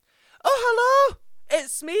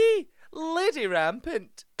Lady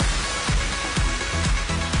Rampant.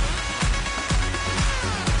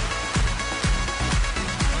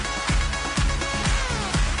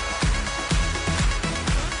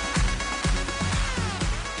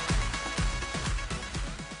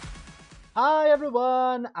 Hi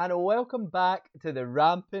everyone, and welcome back to the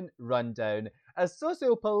Rampant Rundown, a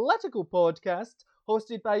socio-political podcast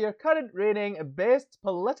hosted by your current reigning best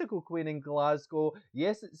political queen in Glasgow.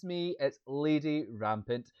 Yes, it's me, it's Lady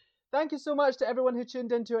Rampant. Thank you so much to everyone who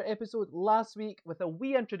tuned into our episode last week with a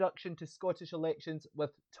wee introduction to Scottish elections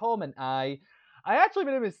with Tom and I. I actually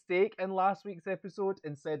made a mistake in last week's episode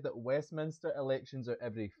and said that Westminster elections are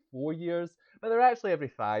every 4 years, but they're actually every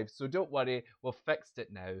 5, so don't worry, we've fixed it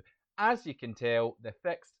now. As you can tell, the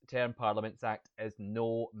Fixed Term Parliaments Act is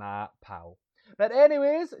no ma pal. But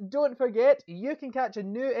anyways, don't forget, you can catch a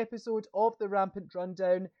new episode of the Rampant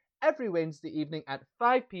Rundown every Wednesday evening at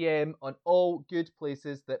 5 p.m. on all good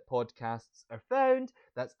places that podcasts are found.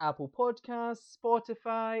 That's Apple Podcasts,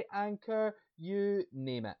 Spotify, Anchor, you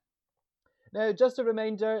name it. Now, just a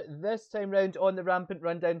reminder, this time round on the Rampant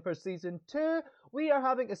Rundown for Season 2, we are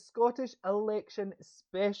having a Scottish election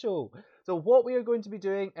special. So what we are going to be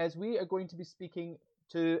doing is we are going to be speaking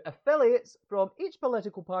to affiliates from each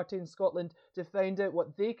political party in Scotland to find out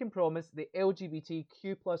what they can promise the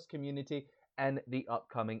LGBTQ plus community in the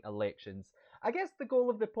upcoming elections. I guess the goal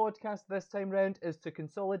of the podcast this time round is to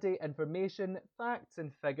consolidate information, facts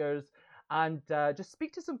and figures, and just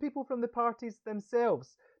speak to some people from the parties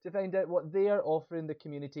themselves to find out what they are offering the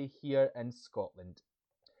community here in Scotland.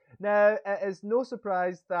 Now, it is no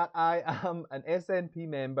surprise that I am an SNP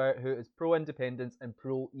member who is pro-independence and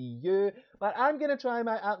pro-EU, but I'm going to try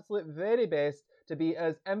my absolute very best to be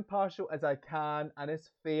as impartial as I can and as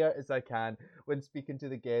fair as I can when speaking to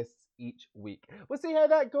the guests each week. We'll see how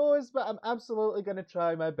that goes, but I'm absolutely going to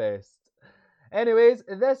try my best. Anyways,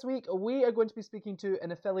 this week we are going to be speaking to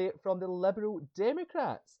an affiliate from the Liberal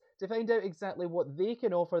Democrats to find out exactly what they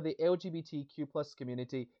can offer the LGBTQ plus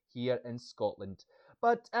community here in Scotland.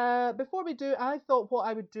 But before we do, I thought what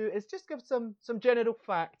I would do is just give some general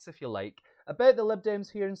facts, if you like, about the Lib Dems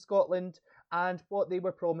here in Scotland and what they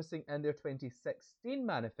were promising in their 2016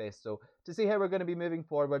 manifesto to see how we're going to be moving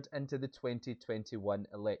forward into the 2021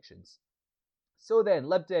 elections. So then,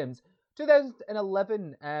 Lib Dems,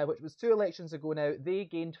 2011, which was 2 elections ago now, they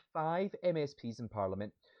gained 5 MSPs in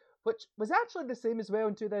Parliament, which was actually the same as well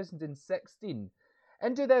in 2016.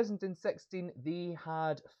 In 2016, they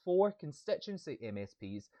had 4 constituency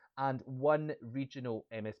MSPs and 1 regional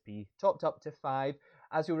MSP, topped up to 5.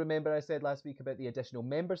 As you'll remember, I said last week about the additional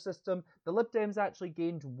member system. The Lib Dems actually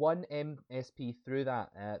gained 1 MSP through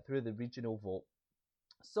that, through the regional vote.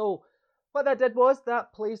 So what that did was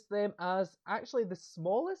that placed them as actually the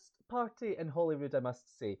smallest party in Holyrood, I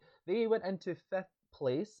must say. They went into 5th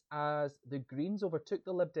place as the Greens overtook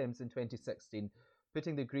the Lib Dems in 2016,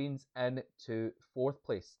 putting the Greens into 4th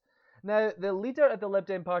place. Now, the leader of the Lib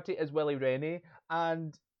Dem party is Willie Rennie,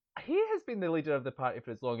 and he has been the leader of the party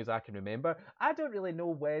for as long as I can remember. I don't really know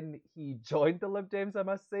when he joined the Lib Dems, I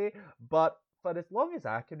must say, but for as long as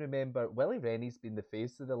I can remember, Willie Rennie's been the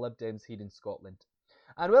face of the Lib Dems here in Scotland.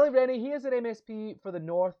 And Willie Rennie, he is an MSP for the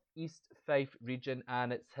North East Fife region,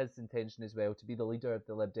 and it's his intention as well to be the leader of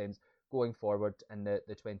the Lib Dems going forward in the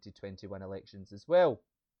 2021 elections as well.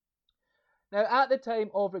 Now, at the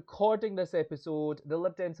time of recording this episode, the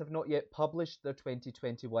Lib Dems have not yet published their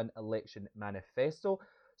 2021 election manifesto,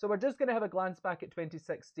 so we're just going to have a glance back at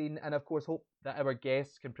 2016 and of course hope that our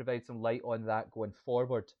guests can provide some light on that going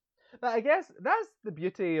forward. But I guess that's the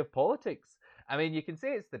beauty of politics. I mean, you can say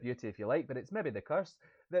it's the beauty if you like, but it's maybe the curse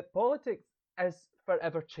that politics is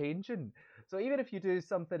forever changing. So even if you do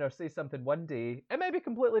something or say something one day, it might be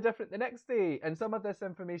completely different the next day, and some of this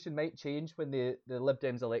information might change when the Lib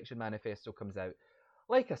Dems election manifesto comes out.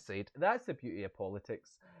 Like I said, that's the beauty of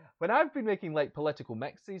politics. When I've been making like political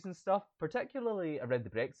mixes and stuff, particularly around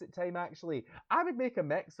the Brexit time actually, I would make a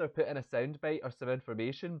mix or put in a soundbite or some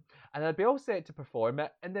information, and I'd be all set to perform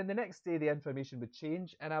it, and then the next day the information would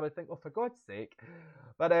change, and I would think, oh, for God's sake.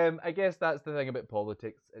 But I guess that's the thing about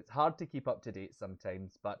politics. It's hard to keep up to date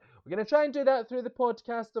sometimes, but we're going to try and do that through the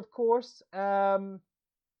podcast, of course. And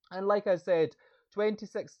like I said,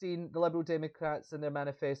 2016, the Liberal Democrats in their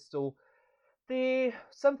manifesto,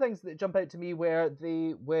 some things that jump out to me were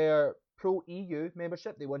they were pro-EU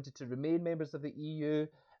membership. They wanted to remain members of the EU,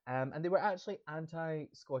 and they were actually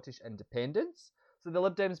anti-Scottish independence. So the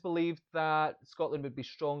Lib Dems believed that Scotland would be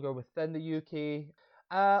stronger within the UK.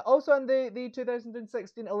 Also in the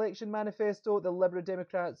 2016 election manifesto, the Liberal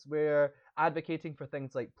Democrats were advocating for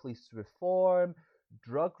things like police reform,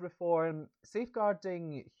 drug reform,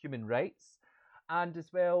 safeguarding human rights, And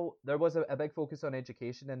as well, there was a big focus on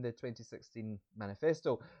education in the 2016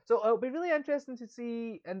 manifesto. So it'll be really interesting to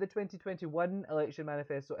see in the 2021 election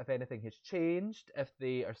manifesto if anything has changed, if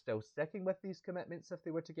they are still sticking with these commitments if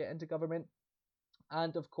they were to get into government,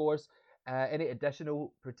 and of course, any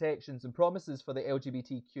additional protections and promises for the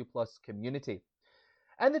LGBTQ plus community.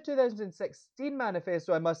 In the 2016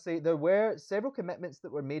 manifesto, I must say, there were several commitments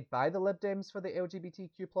that were made by the Lib Dems for the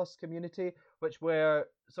LGBTQ plus community, which were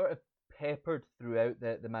sort of peppered throughout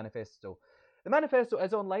the manifesto. The manifesto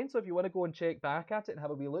is online, so if you want to go and check back at it and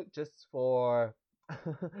have a wee look just for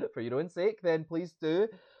for your own sake, then please do.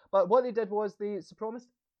 But what they did was they promised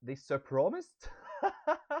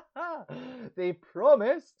they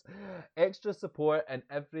promised extra support in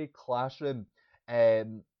every classroom,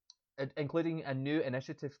 um, including a new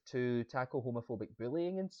initiative to tackle homophobic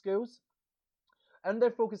bullying in schools. And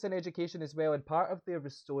their focus on education as well. And part of their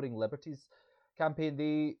Restoring Liberties campaign,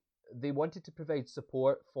 they wanted to provide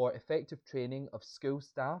support for effective training of school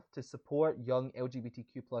staff to support young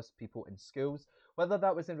LGBTQ plus people in schools, whether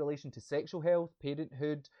that was in relation to sexual health,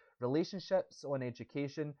 parenthood, relationships, on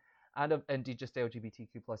education, and indeed just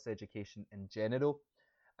LGBTQ plus education in general.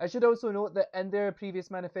 I should also note that in their previous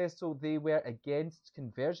manifesto, they were against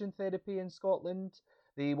conversion therapy in Scotland.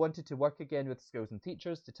 They wanted to work again with schools and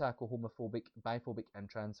teachers to tackle homophobic, biphobic, and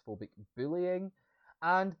transphobic bullying.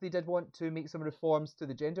 And they did want to make some reforms to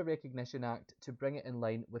the Gender Recognition Act to bring it in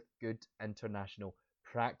line with good international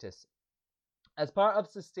practice. As part of a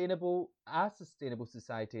sustainable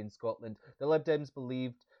society in Scotland, the Lib Dems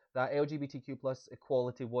believed that LGBTQ plus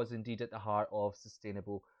equality was indeed at the heart of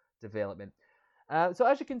sustainable development. So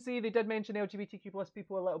as you can see, they did mention LGBTQ plus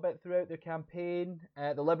people a little bit throughout their campaign.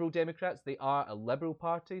 The Liberal Democrats, they are a Liberal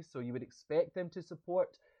party, so you would expect them to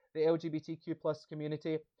support the LGBTQ plus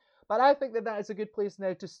community. But I think that is a good place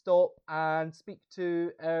now to stop and speak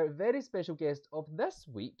to our very special guest of this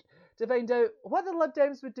week to find out what the Lib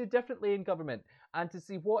Dems would do differently in government and to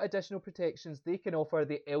see what additional protections they can offer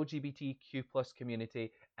the LGBTQ plus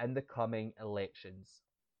community in the coming elections.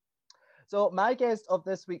 So my guest of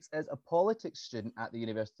this week's is a politics student at the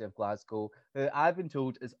University of Glasgow, who I've been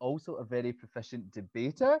told is also a very proficient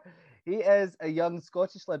debater. He is a young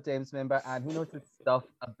Scottish Lib Dems member and he knows his stuff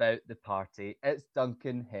about the party. It's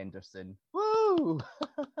Duncan Henderson. Woo!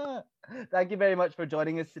 Thank you very much for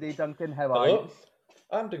joining us today, Duncan. How are you?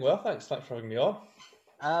 I'm doing well, thanks. Thanks for having me on.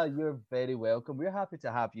 You're very welcome. We're happy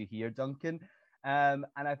to have you here, Duncan. And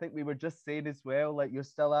I think we were just saying as well, like you're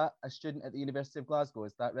still a student at the University of Glasgow,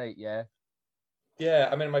 is that right? Yeah. Yeah,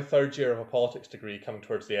 I'm in my third year of a politics degree, coming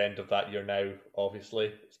towards the end of that year now,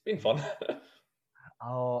 obviously. It's been fun.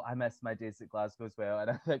 Oh, I miss my days at Glasgow as well.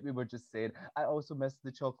 And I think we were just saying, I also miss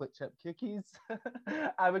the chocolate chip cookies.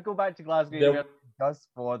 I would go back to Glasgow University just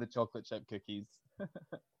for the chocolate chip cookies.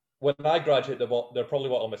 When I graduate, they're probably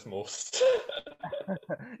what I'll miss most.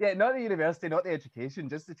 Yeah, not the university, not the education,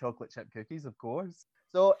 just the chocolate chip cookies, of course.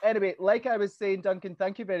 So anyway, like I was saying, Duncan,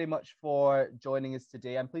 thank you very much for joining us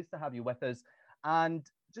today. I'm pleased to have you with us. And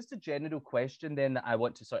just a general question then that I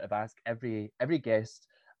want to sort of ask every guest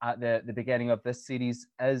at the beginning of this series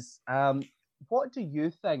is, what do you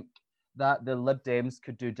think that the Lib Dems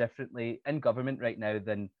could do differently in government right now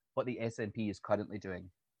than what the SNP is currently doing?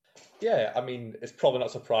 Yeah, I mean, it's probably not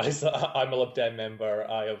a surprise that I'm a Lib Dem member.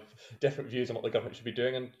 I have different views on what the government should be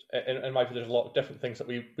doing, and in my view, there's a lot of different things that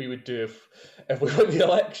we would do if we win the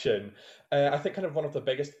election. I think kind of one of the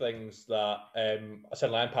biggest things that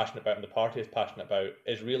certainly I'm passionate about and the party is passionate about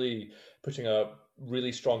is really putting a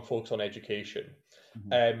really strong focus on education.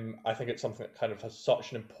 Mm-hmm. I think it's something that kind of has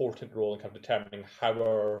such an important role in kind of determining how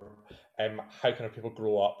kind of people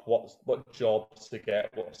grow up, what jobs they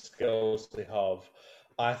get, what skills they have.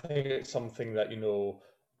 I think it's something that,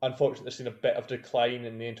 unfortunately, there's seen a bit of decline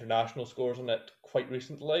in the international scores on it quite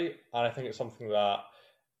recently. And I think it's something that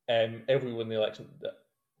if we win the election,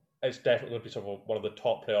 it's definitely going to be sort of one of the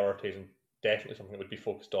top priorities and definitely something that would be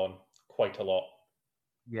focused on quite a lot.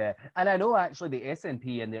 Yeah, and I know actually the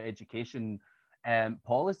SNP and their education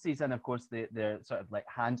policies and of course their sort of like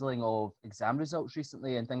handling of exam results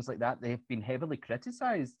recently and things like that, they've been heavily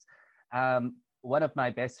criticised. One of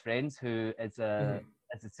my best friends who is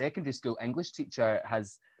as a secondary school English teacher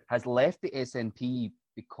has left the SNP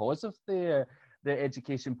because of their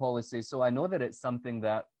education policy. So I know that it's something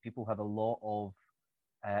that people have a lot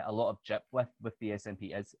of jip with the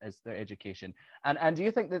SNP is their education. And do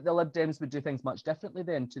you think that the Lib Dems would do things much differently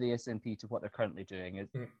then to the SNP to what they're currently doing?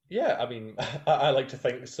 Yeah, I mean, I like to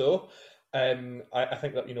think so. I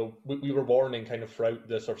think that, we were warning kind of throughout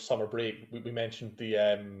the sort of summer break. We mentioned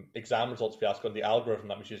the exam results fiasco and the algorithm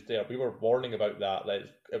that was used there. We were warning about that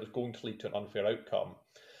it was going to lead to an unfair outcome.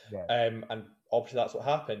 Yeah. And obviously that's what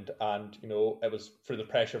happened. And, it was through the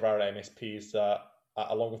pressure of our MSPs that,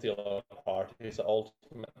 along with the other parties, that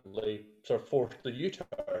ultimately sort of forced the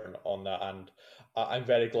U-turn on that. And I'm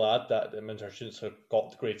very glad that the minister students have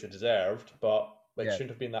got the grades they deserved, but it Yeah. shouldn't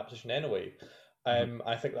have been in that position anyway. Mhm.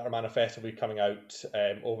 I think that our manifesto will be coming out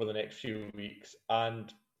over the next few weeks,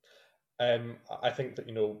 and I think that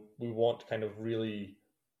we want to kind of really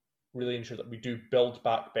ensure that we do build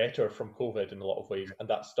back better from COVID in a lot of ways, and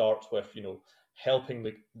that starts with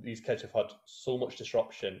helping these kids who've had so much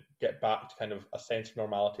disruption get back to kind of a sense of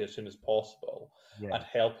normality as soon as possible, Yeah. and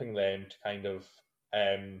helping them to kind of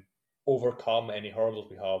overcome any hurdles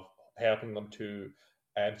we have, helping them to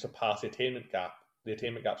surpass the attainment gap. The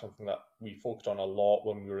attainment gap is something that we focused on a lot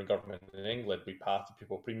when we were in government in England. We passed the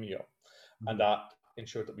pupil premium, and Mhm. that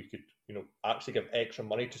ensured that we could, actually give extra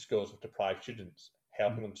money to schools with deprived students, Mhm.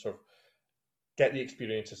 helping them sort of get the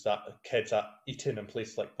experiences that kids at Eton and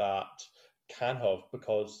places like that can have,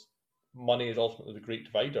 because money is ultimately the great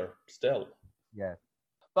divider still. Yeah.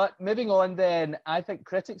 But moving on then, I think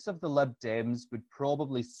critics of the Lib Dems would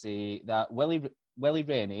probably say that Willie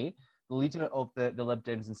Rennie, the leader of the Lib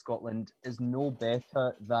Dems in Scotland, is no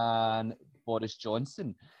better than Boris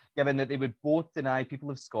Johnson, given that they would both deny people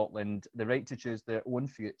of Scotland the right to choose their own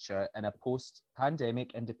future in a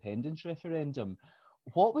post-pandemic independence referendum.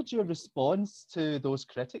 What would your response to those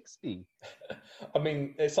critics be? I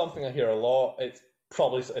mean, it's something I hear a lot. It's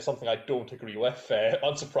something I don't agree with,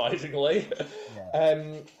 unsurprisingly. Yeah.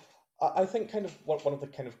 um, I think kind of one of the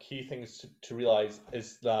kind of key things to realize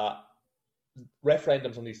is that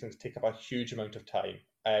referendums on these things take up a huge amount of time.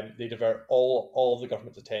 They divert all of the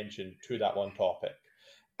government's attention to that one topic,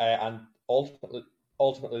 and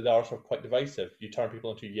ultimately they are sort of quite divisive. You turn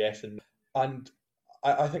people into yes and no. And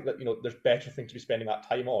I think that there's better things to be spending that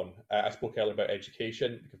time on. I spoke earlier about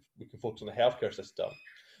education. We can focus on the healthcare system.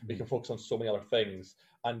 We Mhm. can focus on so many other things.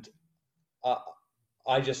 And I,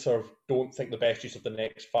 I just sort of don't think the best use of the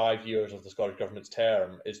next 5 years of the Scottish Government's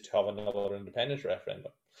term is to have another independence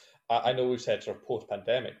referendum. I know we've said sort of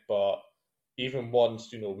post-pandemic, but even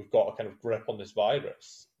once we've got a kind of grip on this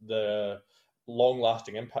virus, the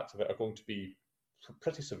long-lasting impacts of it are going to be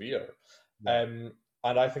pretty severe. Yeah. Um,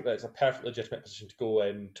 and I think that it's a perfectly legitimate position to go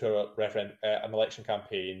into an election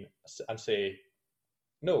campaign and say,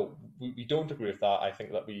 no, we don't agree with that. I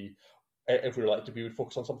think that if we were elected, we would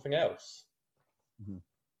focus on something else. Mhm.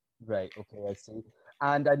 Right. Okay, I see.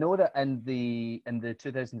 And I know that in the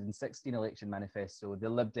 2016 election manifesto, the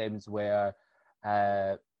Lib Dems were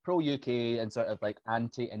pro UK and sort of like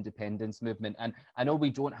anti-independence movement. And I know we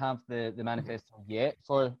don't have the manifesto yet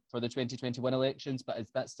for the 2021 elections, but is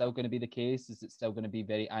that still going to be the case? Is it still going to be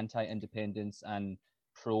very anti-independence and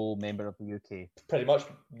pro member of the UK? Pretty much,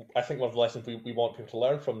 I think one of the lessons we want people to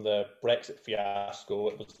learn from the Brexit fiasco,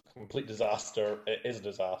 it was a complete disaster, it is a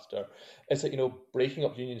disaster, is that, breaking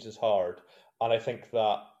up unions is hard. And I think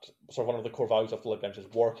that sort of one of the core values of the Lib Dems is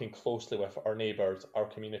working closely with our neighbours, our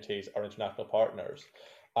communities, our international partners.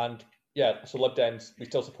 And yeah, so Lib Dems, we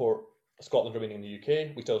still support Scotland remaining in the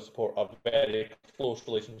UK. We still support a very close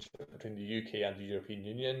relationship between the UK and the European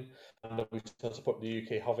Union, and we still support the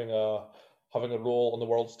UK having a role on the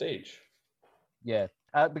world stage. Yeah,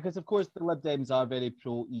 because of course the Lib Dems are very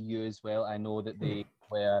pro EU as well. I know that they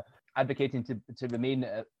were advocating to remain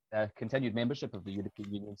a continued membership of the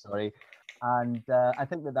European Union. Sorry, and I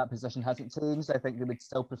think that position hasn't changed. I think they would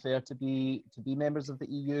still prefer to be members of the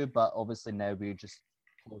EU, but obviously now we're just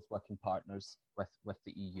close working partners with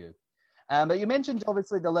the EU. But you mentioned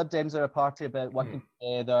obviously the Lib Dems are a party about working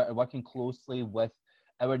together and working closely with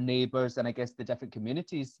our neighbours and I guess the different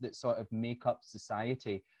communities that sort of make up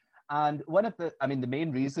society. And the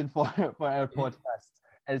main reason for for our podcast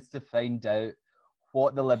is to find out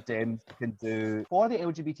what the Lib Dems can do for the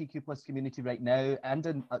LGBTQ plus community right now and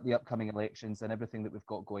in the upcoming elections and everything that we've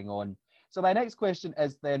got going on. So my next question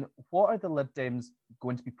is then, what are the Lib Dems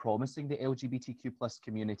going to be promising the LGBTQ plus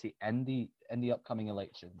community in the upcoming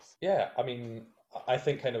elections? Yeah, I mean, I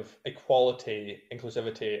think kind of equality,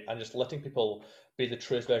 inclusivity, and just letting people be the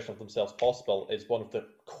truest version of themselves possible is one of the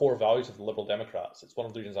core values of the Liberal Democrats. It's one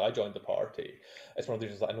of the reasons I joined the party. It's one of the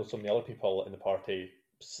reasons that I know so many other people in the party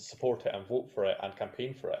support it and vote for it and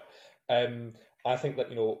campaign for it. Um, I think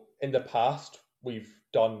that in the past we've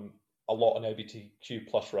done a lot on LGBTQ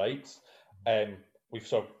plus rights. Um, we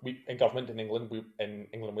in government in England, in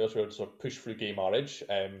England and Wales, we would sort of push through gay marriage.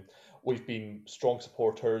 We've been strong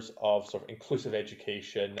supporters of sort of inclusive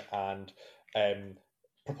education and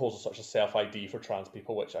proposals such as self-ID for trans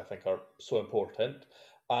people, which I think are so important.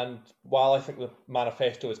 And while I think the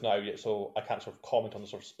manifesto is now yet, so I can't sort of comment on the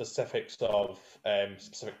sort of specifics of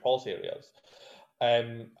specific policy areas.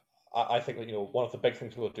 I think that one of the big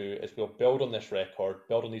things we'll do is we'll build on this record,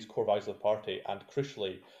 build on these core values of the party, and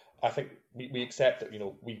crucially, I think we accept that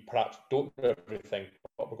we perhaps don't do everything,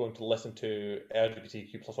 but we're going to listen to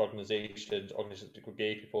LGBTQ plus organisations, organisations for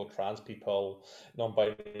gay people, trans people,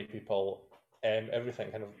 non-binary people,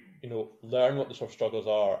 everything. Kind of learn what the sort of struggles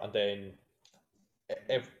are, and then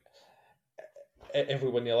if we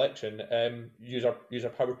win the election, use our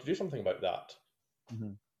power to do something about that.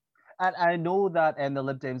 Mm-hmm. And I know that the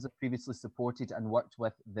Lib Dems have previously supported and worked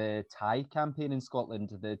with the TIE campaign in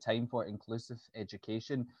Scotland, the Time for Inclusive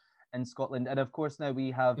Education in Scotland. And of course, now we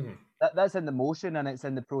have that's in the motion, and it's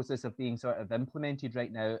in the process of being sort of implemented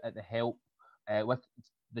right now at the help with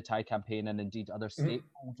the TIE campaign and indeed other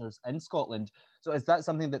stakeholders in Scotland. So is that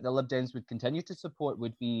something that the Lib Dems would continue to support,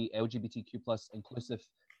 would be LGBTQ plus inclusive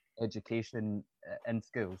education in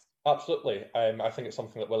schools? Absolutely. I think it's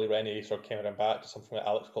something that Willie Rennie sort of came out and backed, something that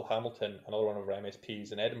Alex Cole-Hamilton, another one of our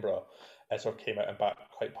MSPs in Edinburgh, sort of came out and backed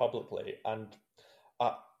quite publicly. And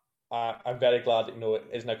I'm very glad that it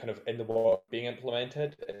is now kind of in the work being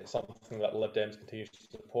implemented. It's something that Lib Dems continues to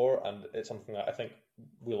support, and it's something that I think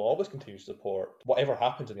we'll always continue to support. Whatever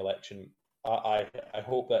happens in the election, I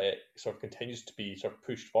hope that it sort of continues to be sort of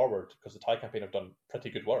pushed forward, because the TIE campaign have done pretty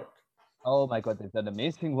good work. Oh my God, they've done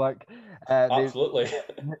amazing work. Absolutely.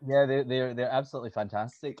 They're absolutely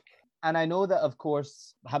fantastic. And I know that, of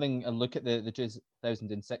course, having a look at the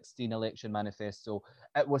 2016 election manifesto,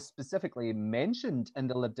 it was specifically mentioned in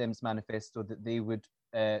the Lib Dems manifesto that they would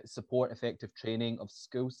support effective training of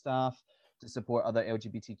school staff to support other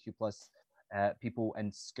LGBTQ plus people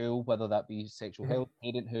in school, whether that be sexual health,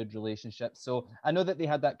 parenthood, relationships. So I know that they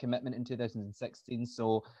had that commitment in 2016.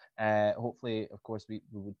 So hopefully, of course, we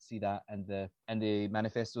would see that in the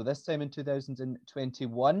manifesto this time in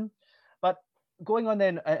 2021. But going on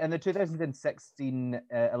then, in the 2016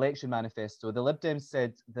 election manifesto, the Lib Dems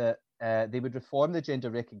said that they would reform the Gender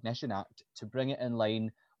Recognition Act to bring it in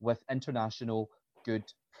line with international good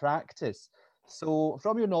practice. So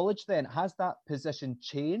from your knowledge then, has that position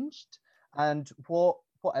changed? And what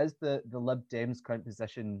is the Lib Dems' current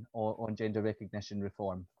position on gender recognition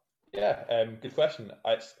reform? Yeah, good question.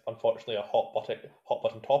 It's unfortunately a hot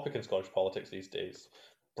button topic in Scottish politics these days,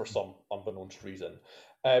 for some unbeknownst reason.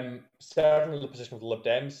 Certainly the position of the Lib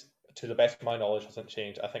Dems, to the best of my knowledge, hasn't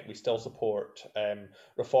changed. I think we still support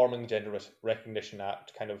reforming the Gender Recognition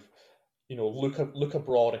Act, kind of, look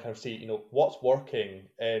abroad and kind of see, what's working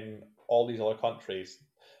in all these other countries.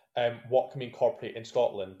 What can we incorporate in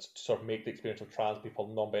Scotland to sort of make the experience of trans people,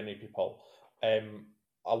 non-binary people,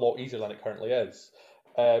 a lot easier than it currently is.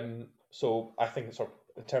 So I think sort of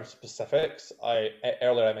in terms of specifics,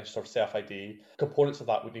 earlier I mentioned sort of self-ID. Components of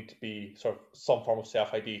that would need to be sort of some form of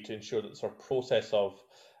self-ID to ensure that the sort of process of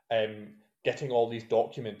getting all these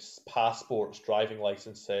documents, passports, driving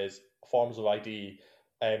licenses, forms of ID,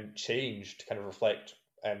 changed to kind of reflect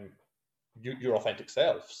your authentic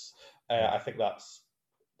selves. I think that's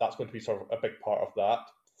going to be sort of a big part of that.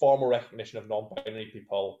 Formal recognition of non-binary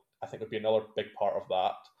people, I think, would be another big part of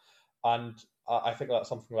that. And I think that's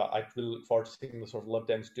something that I really look forward to seeing the sort of Lib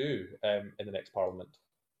Dems do in the next Parliament.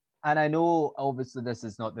 And I know, obviously, this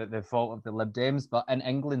is not the fault of the Lib Dems, but in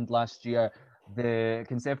England last year, the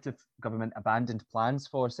Conservative government abandoned plans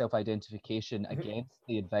for self-identification against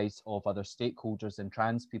the advice of other stakeholders and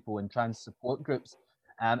trans people and trans support groups.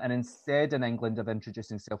 And instead, in England, of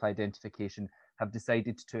introducing self-identification, have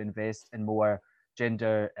decided to invest in more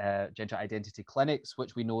gender identity clinics,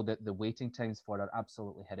 which we know that the waiting times for are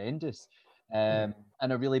absolutely horrendous and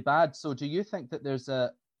are really bad. So do you think that there's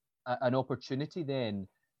an opportunity then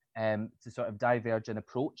to sort of diverge an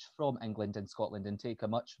approach from England and Scotland and take a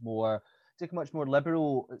much more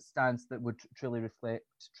liberal stance that would truly reflect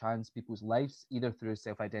trans people's lives, either through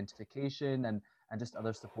self-identification and just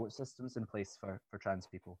other support systems in place for trans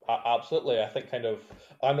people? Absolutely. I think kind of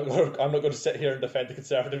I'm not going to sit here and defend the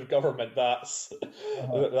Conservative government. That's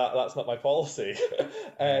not my policy.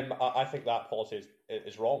 I think that policy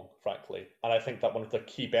is wrong, frankly. And I think that one of the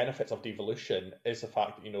key benefits of devolution is the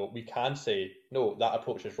fact that we can say no, that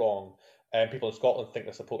approach is wrong. And people in Scotland think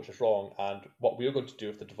this approach is wrong. And what we're going to do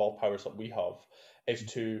with the devolved powers that we have is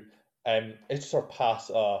to sort of pass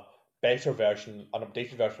a better version, an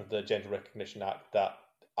updated version of the Gender Recognition Act that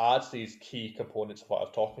adds these key components of what I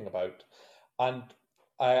was talking about. And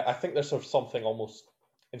I think there's sort of something almost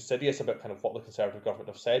insidious about kind of what the Conservative government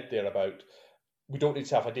have said there about we don't need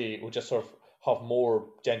self-ID, we'll just sort of have more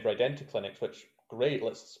gender identity clinics, which, great,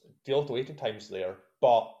 let's deal with the waiting times there.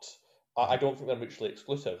 But I don't think they're mutually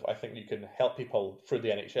exclusive. I think you can help people through the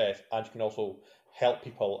NHS and you can also help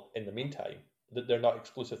people in the meantime. They're not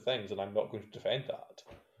exclusive things, and I'm not going to defend that.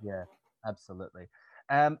 Yeah. Absolutely.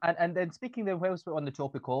 And then speaking then, whilst we're on the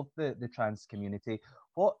topic of the trans community,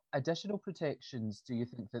 what additional protections do you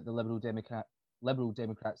think that the Liberal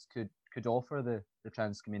Democrats could offer the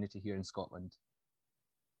trans community here in Scotland?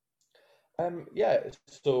 Yeah,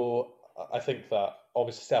 so I think that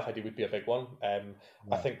obviously self-ID would be a big one. I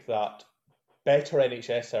Yeah. think that better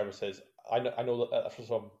NHS services. I know that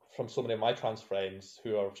from so many of my trans friends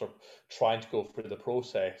who are sort of trying to go through the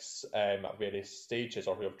process at various stages,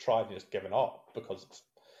 or who have tried and just given up because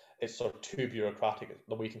it's sort of too bureaucratic.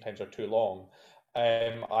 The waiting times are too long.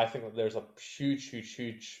 I think that there's a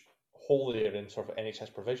huge hole there in sort of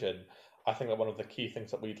NHS provision. I think that one of the key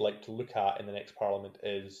things that we'd like to look at in the next Parliament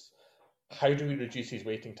is how do we reduce these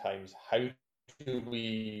waiting times? How do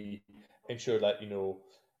we ensure that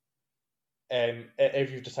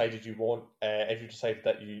if you've decided if you've decided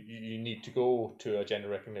that you need to go to a gender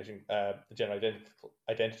recognition, gender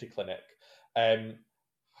identity clinic, um,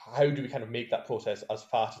 how do we kind of make that process as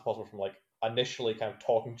fast as possible from like initially kind of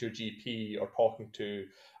talking to your GP or talking to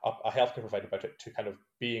a healthcare provider about it to kind of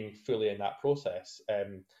being fully in that process.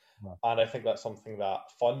 Yeah. And I think that's something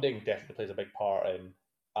that funding definitely plays a big part in.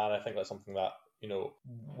 And I think that's something that,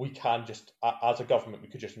 we can just, as a government, we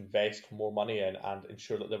could just invest more money in and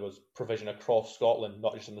ensure that there was provision across Scotland,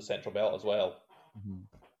 not just in the Central Belt as well. Mhm.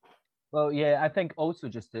 Well, yeah, I think also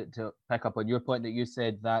just to pick up on your point that you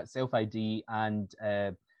said that self ID and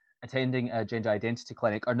attending a gender identity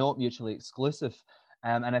clinic are not mutually exclusive.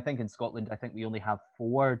 And I think in Scotland, I think we only have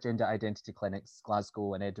 4 gender identity clinics,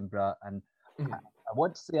 Glasgow and Edinburgh. And I, Mhm. I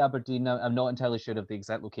want to say Aberdeen. I'm not entirely sure of the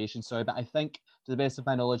exact location, sorry, but I think to the best of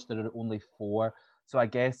my knowledge, there are only 4. So I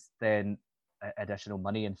guess then additional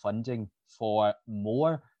money and funding for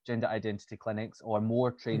more gender identity clinics or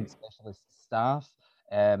more trained Mhm. specialist staff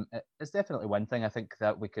it's definitely one thing I think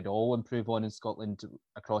that we could all improve on in Scotland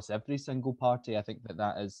across every single party. I think that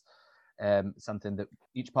that is something that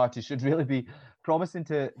each party should really be promising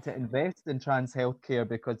to invest in trans healthcare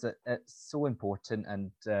because it's so important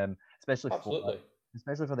and Absolutely.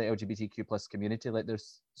 especially for the LGBTQ plus community. Like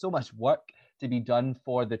there's so much work to be done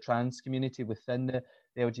for the trans community within the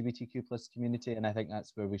LGBTQ plus community, and I think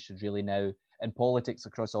that's where we should really now in politics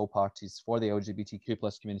across all parties for the LGBTQ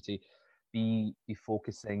plus community be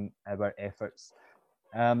focusing our efforts.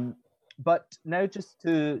 Um, but now just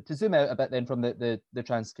to zoom out a bit then from the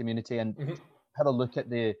trans community and Mhm. have a look at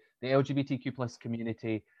the LGBTQ plus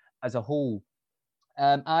community as a whole.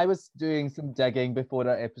 I was doing some digging before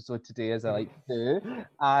our episode today, as I Mhm. like to do,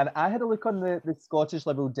 and I had a look on the Scottish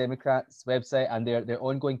Liberal Democrats website and their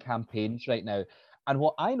ongoing campaigns right now. And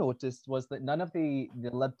what I noticed was that none of the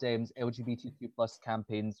Lib Dems LGBTQ plus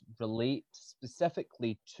campaigns relate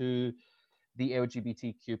specifically to the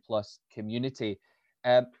LGBTQ plus community.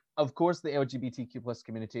 Of course, the LGBTQ plus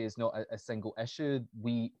community is not a single issue.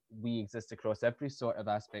 We exist across every sort of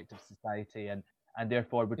aspect of society, and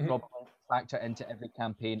therefore would Mhm. probably factor into every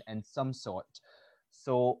campaign in some sort.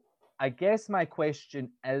 So I guess my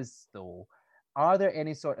question is though, are there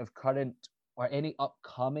any sort of current or any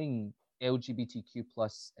upcoming LGBTQ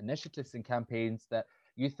plus initiatives and campaigns that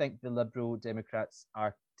you think the Liberal Democrats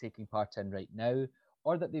are taking part in right now,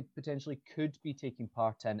 or that they potentially could be taking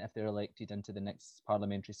part in if they're elected into the next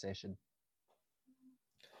parliamentary session?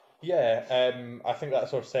 Yeah, I think that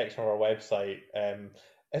sort of section of our website,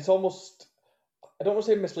 it's almost, I don't want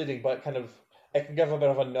to say misleading, but kind of it can give a bit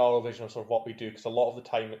of a narrow vision of sort of what we do because a lot of the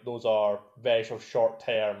time those are very sort of short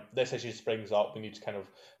term. This issue springs up, we need to kind of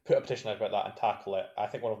put a petition out about that and tackle it. I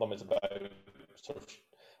think one of them is about sort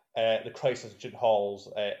of the crisis in student halls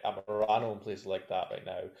at Morano and places like that right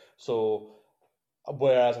now. So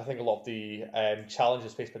whereas I think a lot of the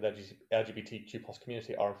challenges faced by the LGBTQ plus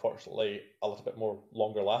community are unfortunately a little bit more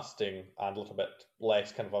longer lasting and a little bit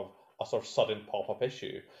less kind of a sort of sudden pop up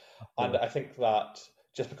issue. Of And course. I think that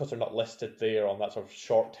just because they're not listed there on that sort of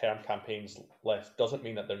short term campaigns list doesn't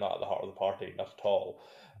mean that they're not at the heart of the party, not at all.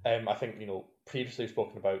 I think, previously we've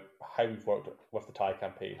spoken about how we've worked with the Thai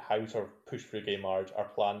campaign, how we sort of pushed through gay marriage, our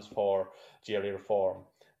plans for GLA reform.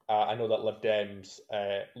 I know that Lib Dems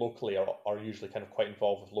locally are usually kind of quite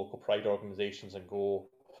involved with local pride organisations and go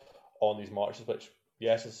on these marches, which,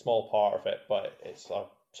 yes, is a small part of it, but it's a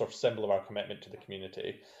sort of symbol of our commitment to the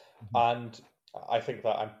community. Mhm. And I think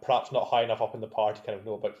that I'm perhaps not high enough up in the party to kind of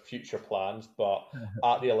know about future plans, but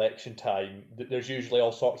at the election time, there's usually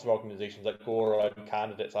all sorts of organisations that go around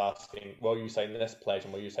candidates asking, will you sign this pledge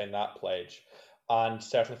and will you sign that pledge? And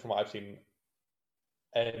certainly from what I've seen,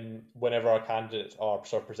 whenever our candidates are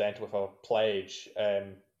sort of presented with a pledge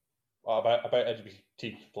about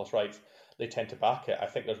LGBT plus rights, they tend to back it. I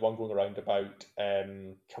think there's one going around about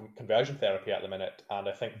conversion therapy at the minute, and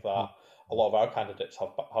I think that a lot of our candidates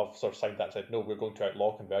have sort of signed that and said, no, we're going to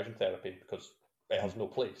outlaw conversion therapy because it has no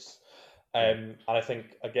place. And I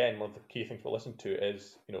think, again, one of the key things we'll listen to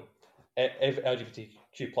is, if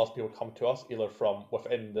LGBTQ plus people come to us, either from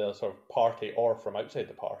within the sort of party or from outside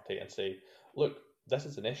the party, and say, look, this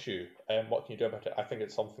is an issue, and what can you do about it? I think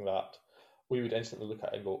it's something that we would instantly look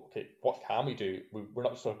at and go, okay, what can we do? We're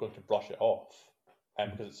not sort of going to brush it off,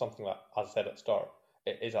 because it's something that, as I said at the start,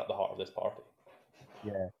 it is at the heart of this party.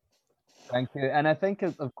 Yeah, thank you. And I think,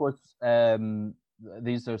 of course,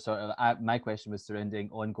 these are sort of, my question was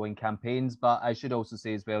surrounding ongoing campaigns, but I should also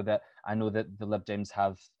say as well that I know that the Lib Dems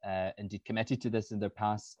have indeed committed to this in their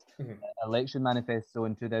past election manifesto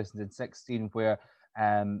in 2016, where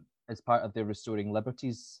as part of their Restoring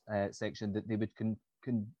Liberties section, that they would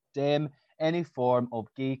condemn any form of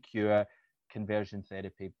gay cure conversion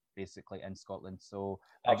therapy, basically, in Scotland. So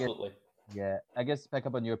absolutely. I guess to pick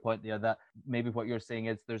up on your point there, that maybe what you're saying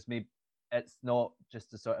is it's not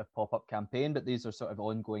just a sort of pop-up campaign, but these are sort of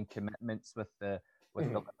ongoing commitments with the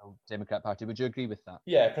Liberal Democrat Party. Would you agree with that?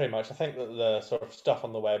 Yeah, pretty much. I think that the sort of stuff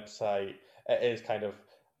on the website, it is kind of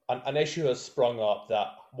an issue has sprung up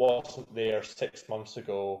that wasn't there 6 months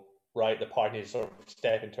ago. Right, the party needs to sort of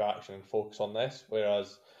step into action and focus on this.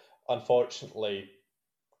 Whereas, unfortunately,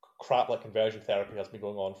 crap like conversion therapy has been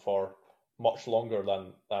going on for much longer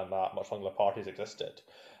than that, much longer than the party's existed.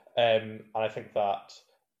 And I think that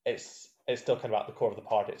it's still kind of at the core of the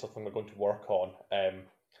party. It's something we're going to work on.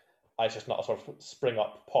 It's just not a sort of spring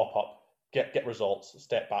up, pop up, get results,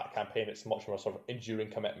 step back campaign. It's much more a sort of enduring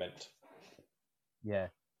commitment. Yeah,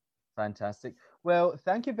 fantastic. Well,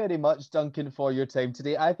 thank you very much, Duncan, for your time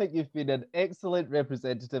today. I think you've been an excellent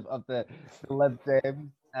representative of the Lib Dems.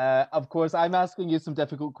 Of course, I'm asking you some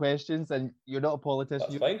difficult questions, and you're not a politician.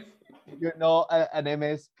 That's fine. You're not an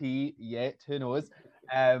MSP yet, who knows?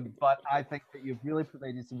 But I think that you've really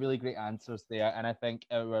provided some really great answers there, and I think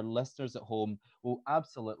our listeners at home will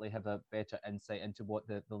absolutely have a better insight into what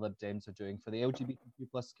the Lib Dems are doing for the LGBTQ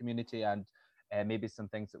plus community, and maybe some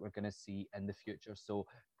things that we're going to see in the future. So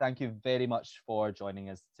thank you very much for joining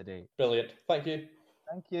us today. Brilliant. Thank you.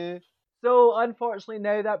 Thank you. So, unfortunately,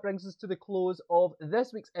 now that brings us to the close of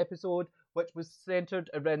this week's episode, which was centred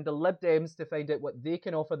around the Lib Dems to find out what they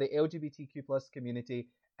can offer the LGBTQ plus community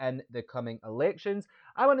in the coming elections.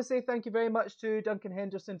 I want to say thank you very much to Duncan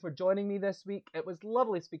Henderson for joining me this week. It was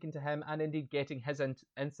lovely speaking to him and indeed getting his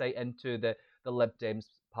insight into the Lib Dems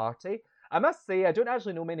party. I must say, I don't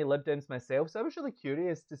actually know many Lib Dems myself, so I was really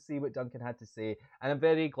curious to see what Duncan had to say, and I'm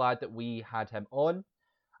very glad that we had him on.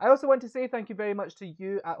 I also want to say thank you very much to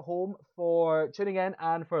you at home for tuning in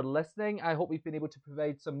and for listening. I hope we've been able to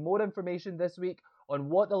provide some more information this week on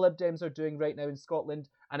what the Lib Dems are doing right now in Scotland,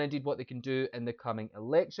 and indeed what they can do in the coming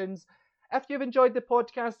elections. If you've enjoyed the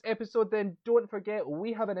podcast episode, then don't forget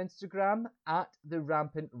we have an Instagram at The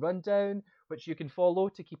Rampant Rundown, which you can follow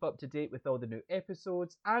to keep up to date with all the new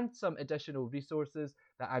episodes and some additional resources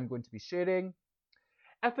that I'm going to be sharing.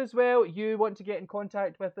 If as well you want to get in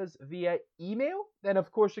contact with us via email, then of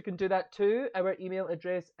course you can do that too. Our email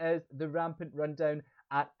address is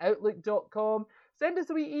therumpantrundown@outlook.com. Send us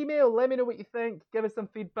a wee email, let me know what you think, give us some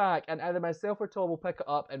feedback, and either myself or Tom will pick it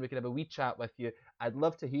up and we can have a wee chat with you. I'd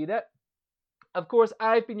love to hear it. Of course,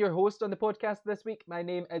 I've been your host on the podcast this week. My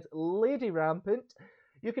name is Lady Rampant.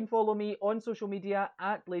 You can follow me on social media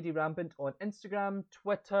at Lady Rampant on Instagram,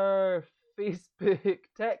 Twitter, Facebook,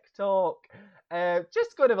 TikTok.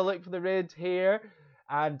 Just go and have a look for the red hair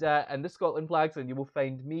and the Scotland flags and you will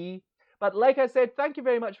find me. But like I said, thank you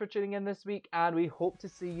very much for tuning in this week and we hope to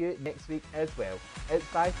see you next week as well. It's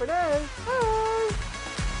bye for now. Bye!